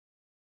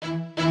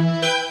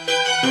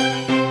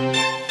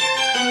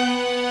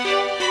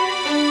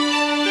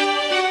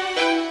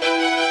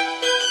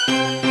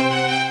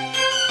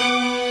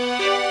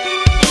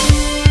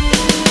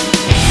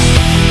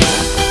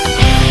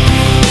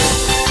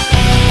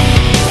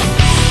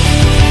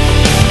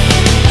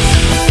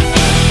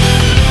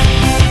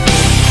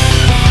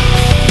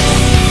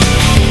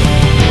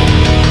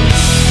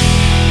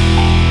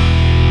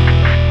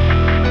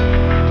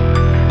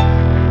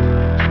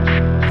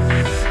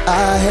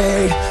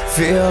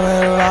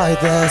feeling like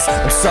this.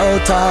 I'm so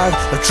tired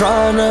of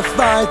trying to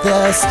fight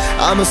this.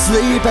 I'm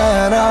asleep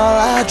and all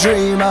I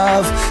dream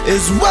of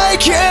is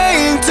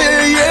waking to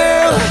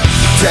you.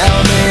 Tell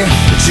me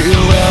that you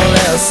will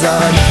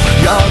listen.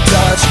 Your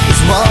touch is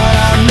what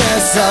I'm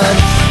missing,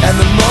 and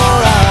the more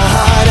I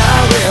hide I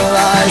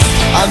realize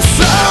I'm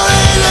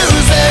slowly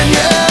losing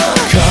you.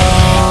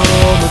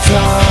 Comatose,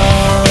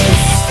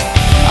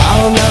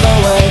 I'll never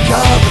wake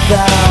up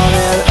without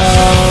an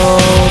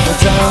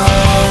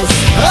overdose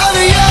of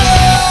you.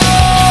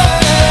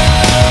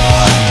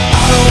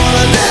 I don't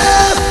wanna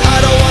live, I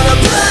don't wanna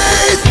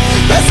breathe.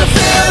 Best to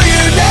feel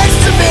you next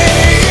to me.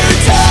 You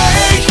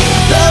take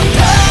the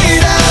pain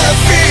I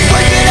feel.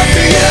 Waking up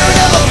to you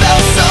never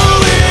felt so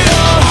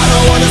real. I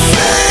don't wanna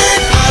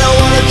sleep, I don't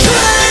wanna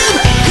dream,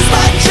 'cause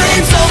my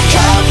dreams don't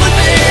come with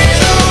me.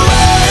 The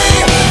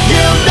way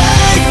you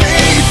make me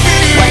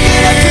feel.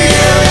 Waking up to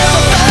you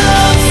never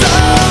felt so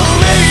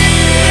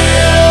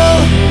real.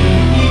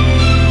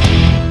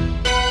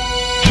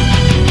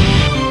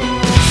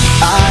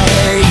 I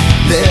hate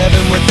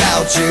living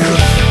without you.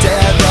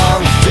 Dead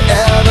wrong to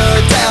ever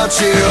doubt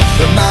you.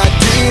 But my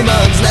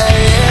demons lay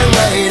in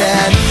wait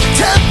and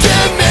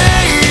tempting me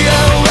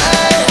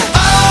away.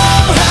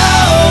 Oh,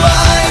 how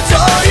I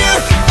adore you.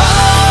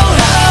 Oh,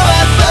 how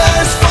I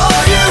thirst for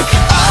you.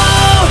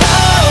 Oh,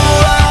 how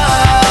I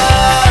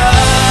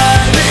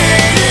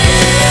need you.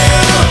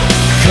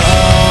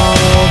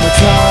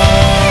 Comatose,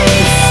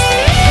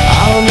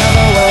 I'll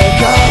never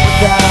wake up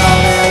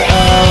without an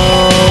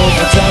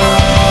overdose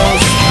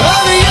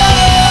of you.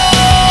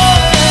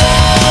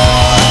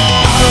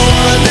 I don't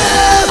wanna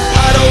live,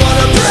 I don't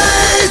wanna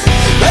breathe.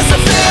 Best to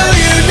feel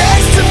you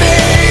next to me.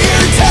 You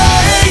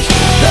take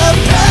the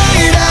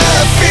pain I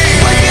feel.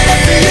 Waking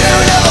up to you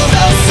never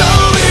felt so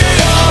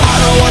real. I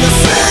don't wanna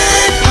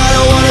sleep, I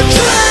don't wanna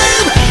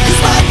dream, 'cause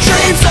my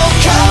dreams don't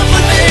come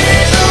with me.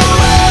 The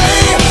way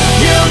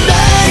you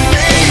make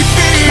me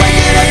feel.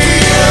 Waking up to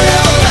you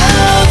never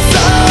felt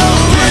so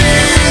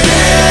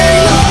breathing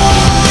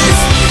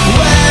lies.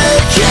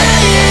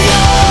 Waking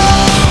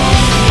up,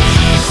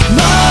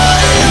 my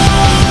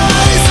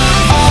eyes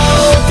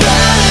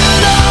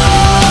open up.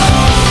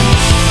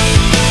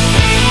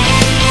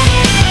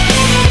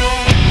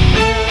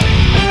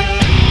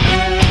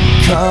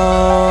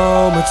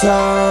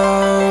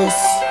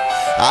 Comatose,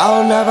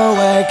 I'll never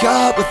wake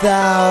up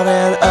without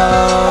an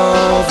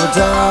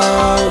overdose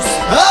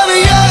of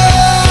you.